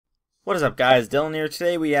What is up, guys? Dylan here.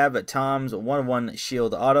 Today we have Tom's 1-1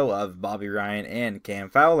 Shield Auto of B.Ryan and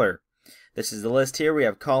C.Fowler. This is the list here. We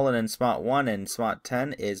have Colin in spot 1 and spot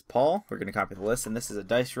 10 is Paul. We're going to copy the list, and this is a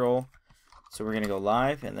dice roll. So we're going to go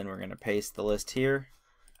live, and then we're going to paste the list here.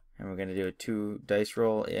 And we're going to do a 2 dice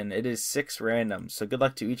roll, and it is 6 randoms. So good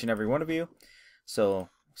luck to each and every one of you. So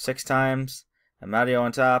 6 times. Mario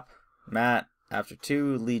on top, Matt after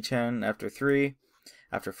 2, Lee Chen after 3.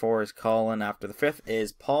 After 4 is Colin. After the 5th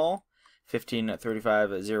is Paul.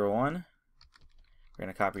 153501. We're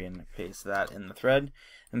going to copy and paste that in the thread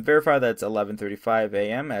and verify that it's 11:35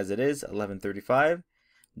 a.m. as it is 11:35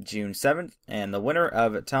 June 7th. And the winner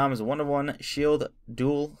of Tom's 1-1 Shield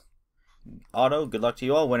Dual Auto, good luck to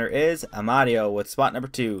you all. Winner is Amadio with spot number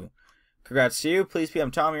 2. Congrats to you. Please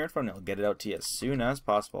PM Tom your info and I'll get it out to you as soon as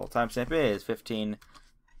possible. Timestamp is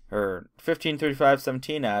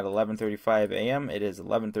 15:35:17 at 11:35 a.m. It is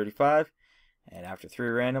 11:35. And after 3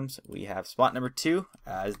 randoms, we have spot number 2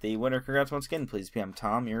 as the winner. Congrats once again. Please PM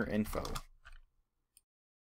Tom your info.